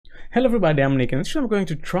Hello everybody, I'm Nick, and today I'm going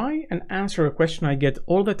to try and answer a question I get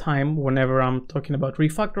all the time whenever I'm talking about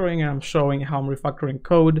refactoring and I'm showing how I'm refactoring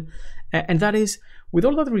code. And that is, with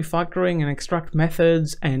all that refactoring and extract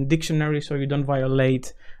methods and dictionary so you don't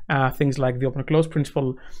violate things like the open close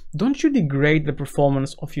principle, don't you degrade the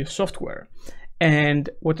performance of your software? And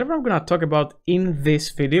whatever I'm going to talk about in this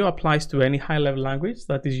video applies to any high-level language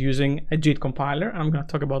that is using a JIT compiler. I'm going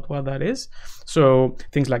to talk about what that is. So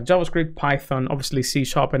things like JavaScript, Python, obviously C#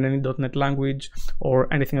 and any .NET language,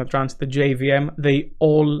 or anything that runs the JVM, they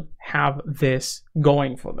all have this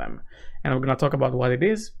going for them. And I'm going to talk about what it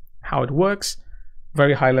is, how it works,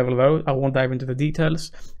 very high level though, I won't dive into the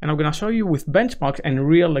details. And I'm going to show you with benchmarks and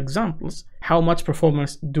real examples how much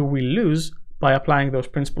performance do we lose by applying those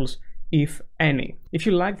principles, if any. If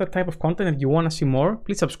you like that type of content and you want to see more,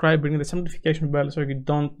 please subscribe, ring the notification bell so you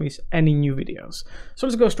don't miss any new videos. So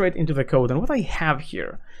let's go straight into the code. And what I have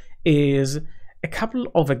here is a couple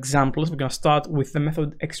of examples. We're going to start with the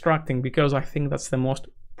method extracting because I think that's the most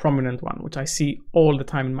prominent one, which I see all the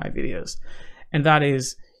time in my videos. And that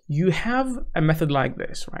is, you have a method like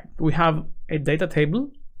this, right? We have a data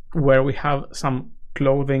table where we have some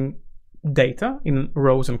clothing data in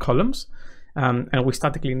rows and columns. And we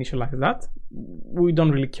statically initialize that. We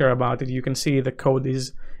don't really care about it. You can see the code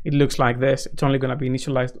it looks like this. It's only going to be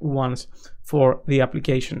initialized once for the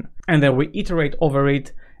application. And then we iterate over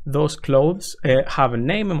it. Those clothes have a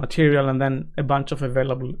name, a material, and then a bunch of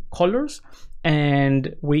available colors.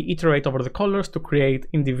 And we iterate over the colors to create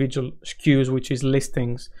individual SKUs, which is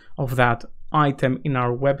listings of that item in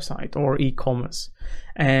our website or e-commerce.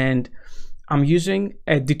 And I'm using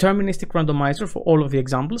a deterministic randomizer for all of the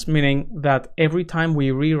examples, meaning that every time we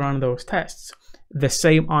rerun those tests, the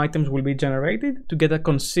same items will be generated to get a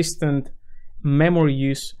consistent memory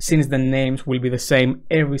use, since the names will be the same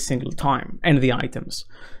every single time, and the items.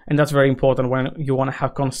 And that's very important when you want to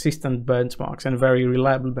have consistent benchmarks and very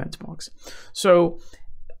reliable benchmarks. So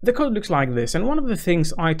the code looks like this. And one of the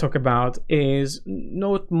things I talk about is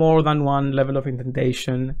not more than one level of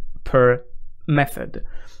indentation per method.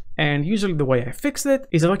 And usually the way I fix it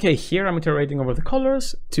is that, okay, here I'm iterating over the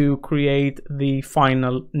colors to create the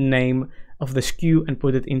final name of the SKU and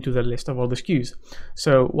put it into the list of all the SKUs.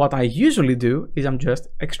 So what I usually do is I'm just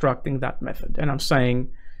extracting that method and I'm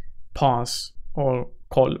saying pass all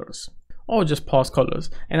colors, or just pass colors.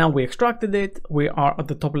 And now we extracted it. We are at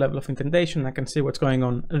the top level of indentation. I can see what's going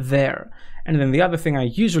on there. And then the other thing I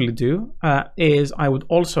usually do is I would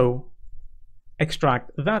also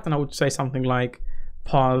extract that, and I would say something like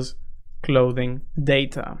pause clothing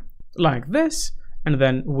data like this, and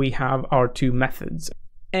then we have our two methods.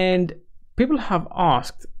 And people have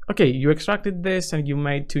asked, okay, you extracted this and you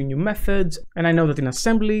made two new methods, and I know that in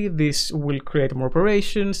assembly this will create more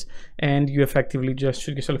operations and you effectively just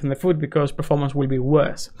shoot yourself in the foot because performance will be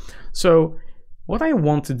worse. So what I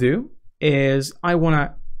want to do is I want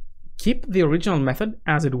to keep the original method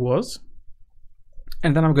as it was,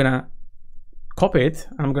 and then I'm gonna copy it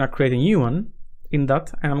and I'm gonna create a new one in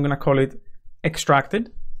that, and I'm going to call it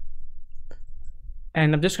extracted,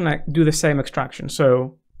 and I'm just going to do the same extraction.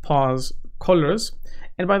 So pause colors.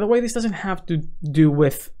 And by the way, this doesn't have to do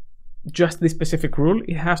with just this specific rule.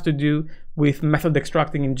 It has to do with method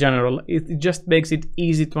extracting in general. It just makes it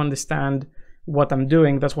easy to understand what I'm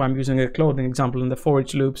doing. That's why I'm using a clothing example in the for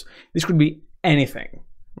each loops. This could be anything,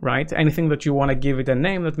 right? Anything that you want to give it a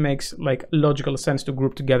name that makes like logical sense to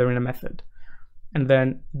group together in a method. And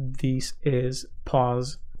then this is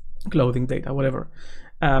pause clothing data, whatever.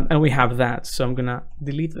 And we have that, so I'm gonna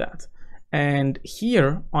delete that. And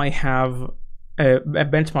here I have a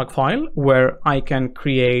benchmark file where I can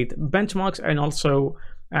create benchmarks and also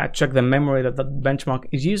check the memory that that benchmark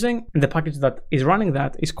is using. And the package that is running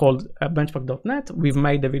that is called benchmark.net. We've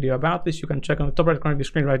made a video about this. You can check on the top right corner of your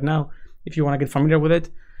screen right now if you want to get familiar with it.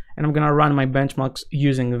 And I'm going to run my benchmarks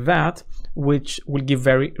using that, which will give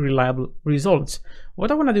very reliable results.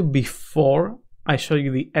 What I want to do before I show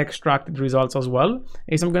you the extracted results as well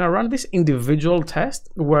is I'm going to run this individual test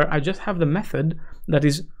where I just have the method that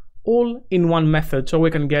is all in one method, so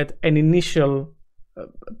we can get an initial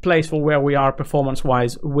place for where we are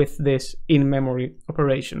performance-wise with this in-memory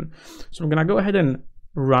operation. So I'm going to go ahead and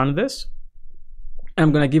run this.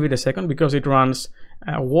 I'm going to give it a second because it runs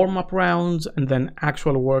warm-up rounds and then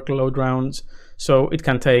actual workload rounds. So it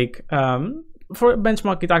can take, for a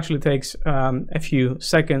benchmark, it actually takes a few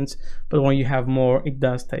seconds, but when you have more, it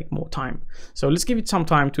does take more time. So let's give it some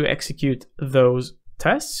time to execute those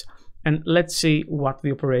tests, and let's see what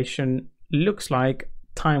the operation looks like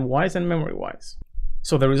time-wise and memory-wise.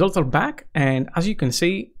 So the results are back, and as you can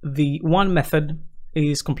see, the one method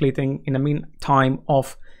is completing in a mean time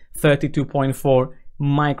of 32.4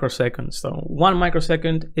 microseconds. So 1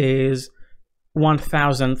 microsecond is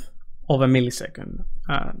 1,000th of a millisecond,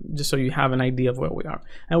 just so you have an idea of where we are.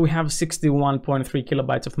 And we have 61.3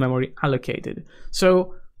 kilobytes of memory allocated.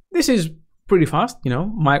 So this is pretty fast, you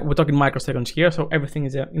know, we're talking microseconds here, so everything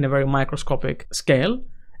is in a very microscopic scale.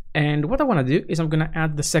 And what I want to do is I'm going to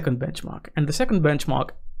add the second benchmark, and the second benchmark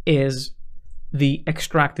is the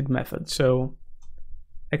extracted method. So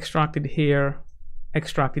extracted here,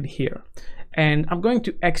 and I'm going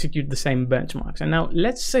to execute the same benchmarks. And now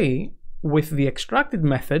let's see, with the extracted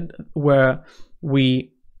method, where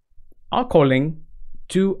we are calling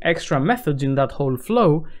 2 extra methods in that whole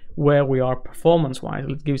flow, where we are performance wise.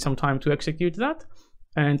 Let's give it some time to execute that,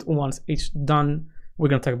 and once it's done, we're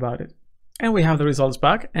going to talk about it. And we have the results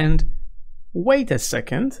back, and wait a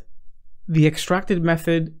second, the extracted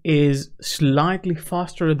method is slightly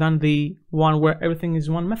faster than the one where everything is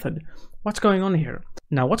one method. What's going on here?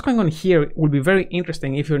 Now, what's going on here will be very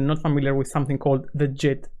interesting if you're not familiar with something called the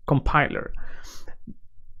JIT compiler.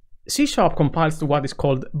 C# compiles to what is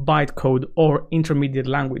called bytecode or intermediate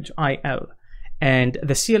language, IL. And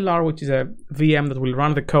the CLR, which is a VM that will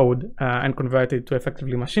run the code and convert it to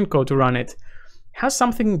effectively machine code to run it, has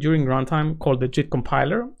something during runtime called the JIT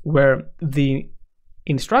compiler, where the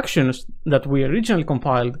instructions that we originally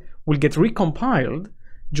compiled will get recompiled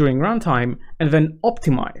during runtime and then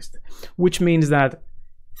optimized, which means that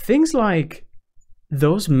things like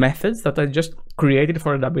those methods that I just created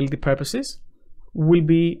for readability purposes will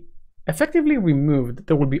be effectively removed.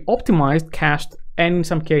 They will be optimized, cached, and in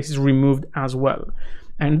some cases removed as well.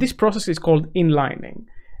 And this process is called inlining.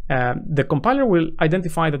 The compiler will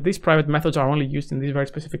identify that these private methods are only used in this very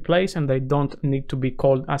specific place, and they don't need to be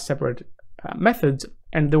called as separate methods,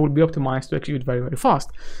 and they will be optimized to execute very, very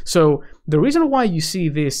fast. So the reason why you see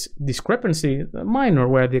this discrepancy, minor,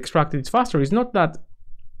 where the extracted is faster, is not that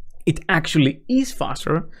it actually is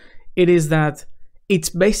faster, it is that it's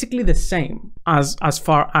basically the same as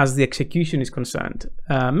far as the execution is concerned.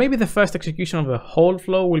 Maybe the first execution of the whole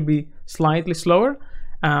flow will be slightly slower,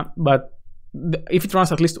 but if it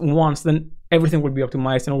runs at least once, then everything will be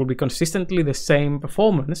optimized and it will be consistently the same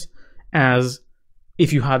performance as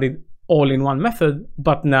if you had it all in one method,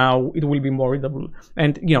 but now it will be more readable.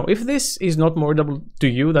 And you know, if this is not more readable to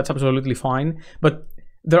you, that's absolutely fine. But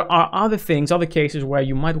there are other things, other cases where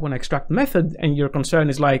you might want to extract method and your concern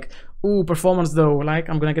is like, oh, performance though, like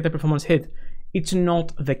I'm gonna get a performance hit. It's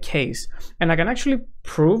not the case. And I can actually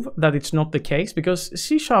prove that it's not the case because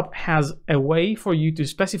C# has a way for you to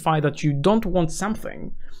specify that you don't want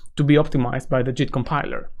something to be optimized by the JIT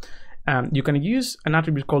compiler. You can use an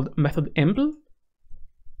attribute called method impl,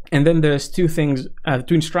 and then there's two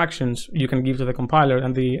instructions you can give to the compiler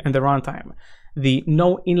and the runtime. The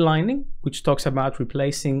no inlining, which talks about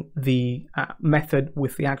replacing the method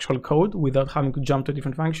with the actual code without having to jump to a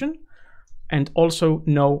different function, and also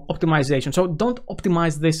no optimization. So don't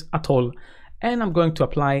optimize this at all. And I'm going to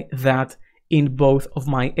apply that in both of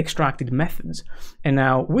my extracted methods. And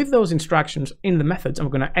now with those instructions in the methods, I'm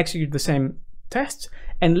going to execute the same tests,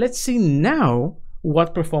 and let's see now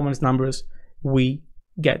what performance numbers we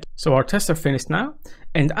get. So our tests are finished now,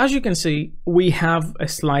 and as you can see, we have a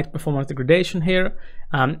slight performance degradation here,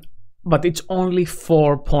 but it's only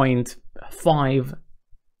 4.5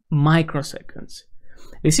 microseconds.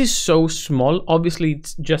 This is so small. Obviously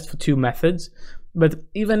it's just for 2 methods, but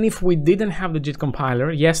even if we didn't have the JIT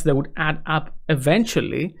compiler, yes, they would add up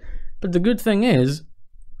eventually, but the good thing is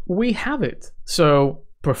we have it. So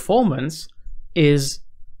performance is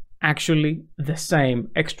actually the same.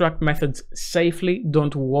 Extract methods safely,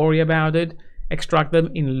 don't worry about it. Extract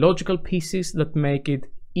them in logical pieces that make it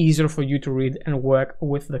easier for you to read and work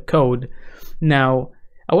with the code. Now,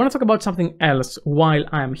 I want to talk about something else while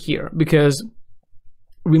I'm here, because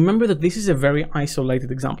remember that this is a very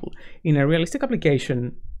isolated example. In a realistic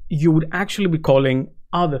application, you would actually be calling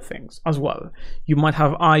other things as well. You might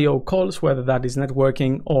have IO calls, whether that is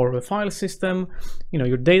networking or a file system, you know,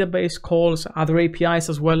 your database calls, other APIs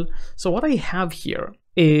as well. So what I have here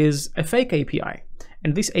is a fake API,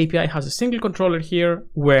 and this API has a single controller here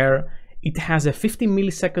where it has a 50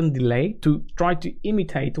 millisecond delay to try to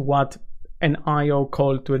imitate what an IO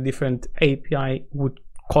call to a different API would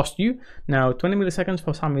cost you. Now 20 milliseconds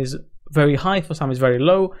for some is very high, for some is very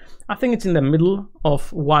low. I think it's in the middle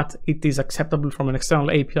of what it is acceptable from an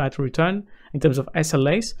external API to return in terms of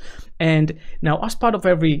SLAs. And now as part of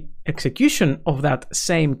every execution of that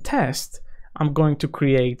same test, I'm going to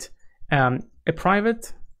create a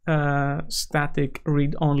private static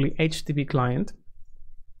read-only HTTP client,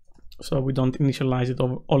 so we don't initialize it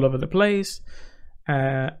all over the place.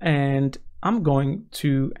 And I'm going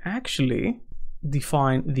to actually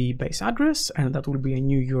define the base address, and that will be a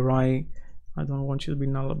new URI. I don't want you to be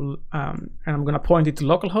nullable. And I'm going to point it to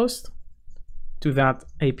localhost, to that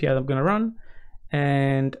API that I'm going to run.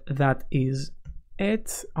 And that is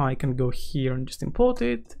it. I can go here and just import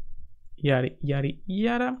it, yada, yada,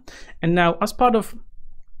 yada. And now as part of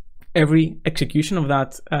every execution of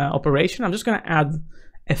that operation, I'm just going to add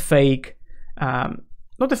a fake,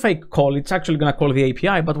 not a fake call, it's actually going to call the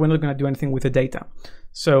API, but we're not going to do anything with the data.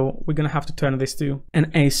 So we're going to have to turn this to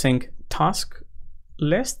an async task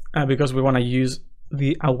list because we want to use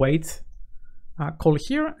the await call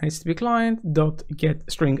here, HTTP client dot get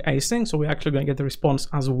string async. So we're actually going to get the response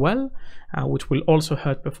as well, which will also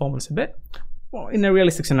hurt performance a bit. Well, in a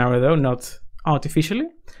realistic scenario though, not artificially.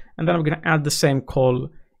 And then I'm going to add the same call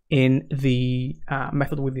in the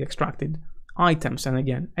method with the extracted items. And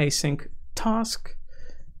again, async task.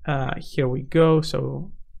 Here we go.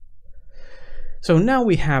 So now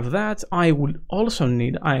we have that. I would also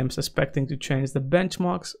need, I am suspecting, to change the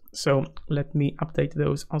benchmarks. So let me update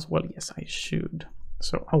those as well. Yes, I should.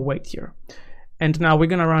 So I'll wait here. And now we're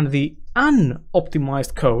going to run the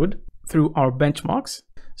unoptimized code through our benchmarks.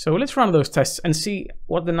 So let's run those tests and see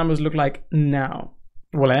what the numbers look like now.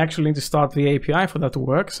 Well, I actually need to start the API for that to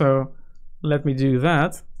work. So let me do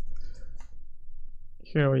that.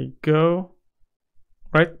 Here we go.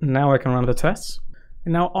 Right, now I can run the tests.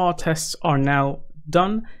 And now our tests are now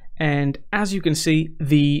done. And as you can see,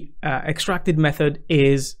 the extracted method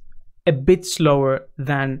is a bit slower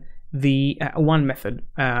than the one method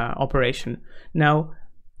operation. Now,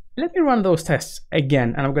 let me run those tests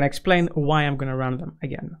again, and I'm going to explain why I'm going to run them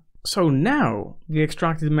again. So now the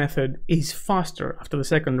extracted method is faster after the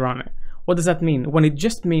second run. What does that mean? Well, it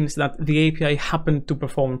just means that the API happened to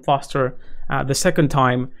perform faster the second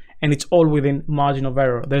time, and it's all within margin of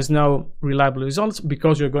error. There's no reliable results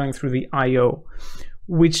because you're going through the IO,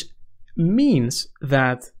 which means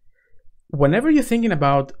that whenever you're thinking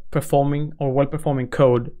about performing or well-performing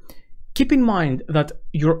code, keep in mind that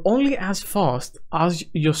you're only as fast as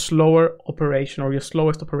your slower operation or your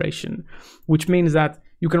slowest operation, which means that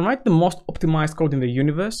you can write the most optimized code in the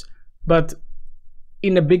universe, but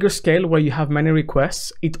in a bigger scale where you have many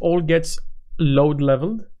requests, it all gets load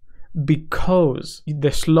leveled because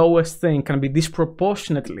the slowest thing can be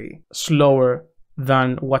disproportionately slower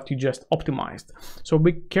than what you just optimized. So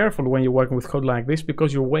be careful when you're working with code like this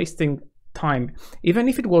because you're wasting time. Even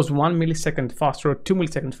if it was 1 millisecond faster or 2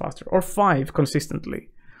 milliseconds faster or 5 consistently,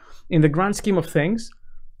 in the grand scheme of things,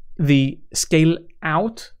 the scale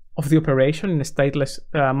out of the operation in a stateless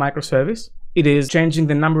microservice, it is changing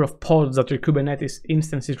the number of pods that your Kubernetes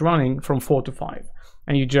instance is running from 4 to 5,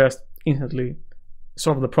 and you just instantly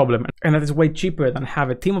solve the problem. And that is way cheaper than have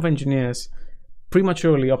a team of engineers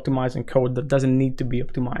prematurely optimizing code that doesn't need to be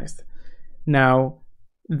optimized. Now,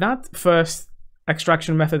 that first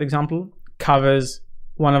extraction method example covers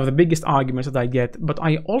one of the biggest arguments that I get, but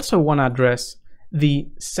I also want to address the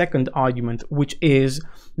second argument, which is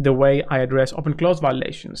the way I address open-close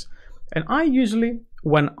violations. And I usually,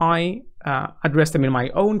 when I address them in my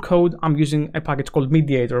own code, I'm using a package called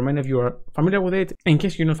Mediator. Many of you are familiar with it. In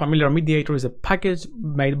case you're not familiar, Mediator is a package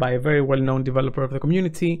made by a very well-known developer of the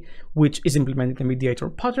community, which is implementing the Mediator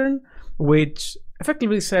pattern, which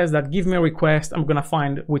effectively says that give me a request, I'm going to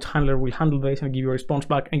find which handler will handle this and give you a response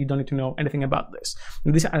back, and you don't need to know anything about this.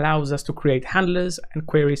 And this allows us to create handlers and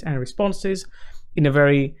queries and responses in a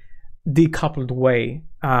very decoupled way,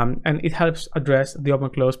 and it helps address the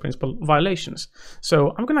open-close principle violations.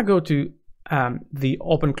 So I'm going to go to the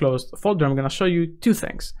open-closed folder. I'm going to show you two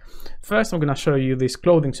things. First, I'm going to show you this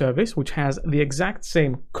clothing service, which has the exact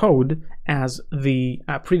same code as the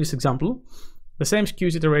previous example. The same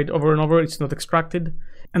SKUs iterate over and over, it's not extracted.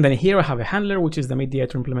 And then here I have a handler, which is the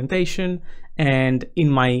Mediator implementation. And in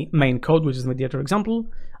my main code, which is the Mediator example,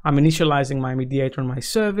 I'm initializing my Mediator and my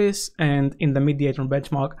service. And in the Mediator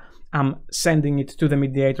benchmark, I'm sending it to the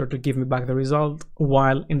Mediator to give me back the result,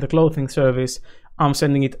 while in the clothing service, I'm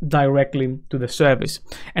sending it directly to the service.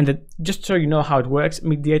 And just so you know how it works,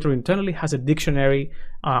 Mediator internally has a dictionary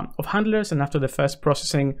of handlers, and after the first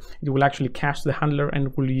processing, it will actually cache the handler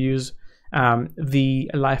and will use the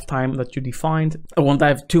lifetime that you defined. I won't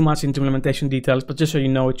dive too much into implementation details, but just so you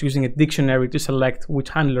know, it's using a dictionary to select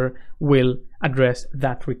which handler will address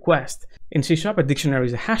that request. In C#, a dictionary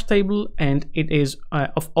is a hash table, and it is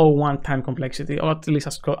of O1 time complexity, or at least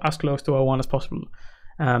as close to O1 as possible.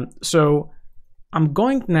 So I'm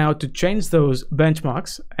going now to change those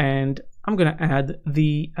benchmarks, and I'm going to add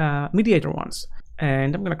the Mediator ones.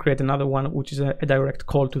 And I'm going to create another one, which is a direct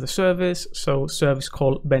call to the service. So service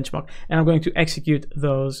call benchmark. And I'm going to execute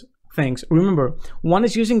those things. Remember, one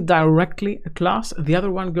is using directly a class, the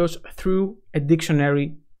other one goes through a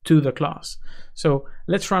dictionary to the class. So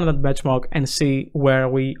let's run that benchmark and see where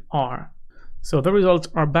we are. So the results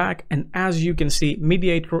are back, and as you can see,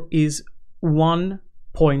 Mediator is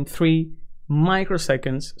 1.3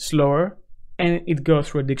 microseconds slower, and it goes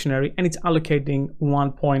through a dictionary, and it's allocating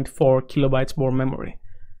 1.4 kilobytes more memory.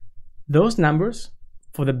 Those numbers,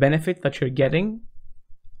 for the benefit that you're getting,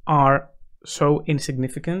 are so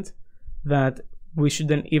insignificant that we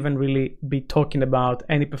shouldn't even really be talking about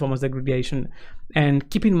any performance degradation. And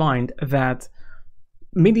keep in mind that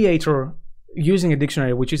Mediator using a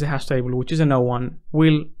dictionary, which is a hash table, which is a no1,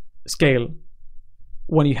 will scale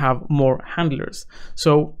when you have more handlers.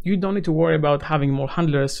 So you don't need to worry about having more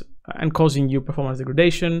handlers and causing you performance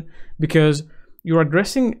degradation, because you're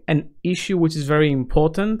addressing an issue which is very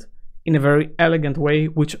important in a very elegant way,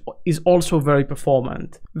 which is also very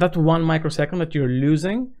performant. That 1 microsecond that you're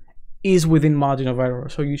losing is within margin of error,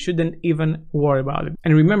 so you shouldn't even worry about it.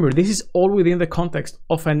 And remember, this is all within the context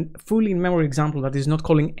of a fully in-memory example that is not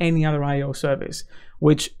calling any other I/O service,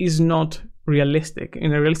 which is not realistic.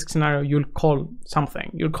 In a realistic scenario, you'll call something.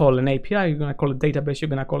 You'll call an API, you're going to call a database, you're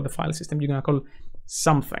going to call the file system, you're going to call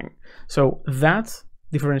something. So that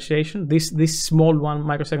differentiation, this small 1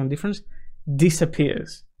 microsecond difference,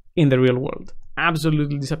 disappears in the real world.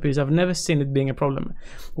 Absolutely disappears. I've never seen it being a problem.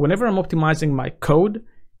 Whenever I'm optimizing my code,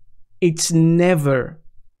 it's never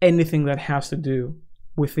anything that has to do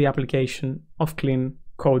with the application of clean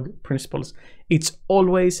code principles. It's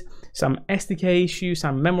always some SDK issue,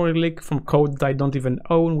 some memory leak from code that I don't even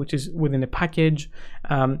own, which is within a package,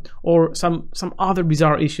 or some other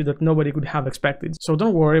bizarre issue that nobody could have expected. So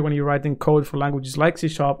don't worry when you're writing code for languages like C#,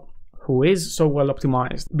 who is so well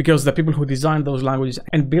optimized, because the people who designed those languages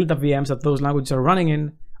and build the VMs that those languages are running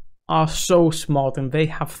in are so smart, and they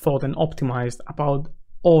have thought and optimized about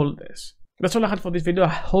all this. That's all I had for this video. I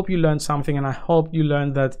hope you learned something, and I hope you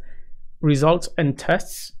learned that results and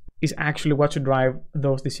tests is actually what should drive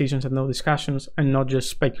those decisions and those discussions, and not just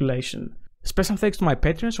speculation. Special thanks to my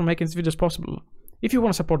patrons for making this video possible. If you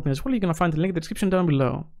want to support me as well, you're going to find the link in the description down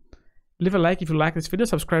below. Leave a like if you like this video,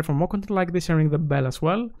 subscribe for more content like this, and ring the bell as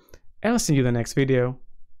well. And I'll see you in the next video.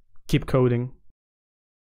 Keep coding.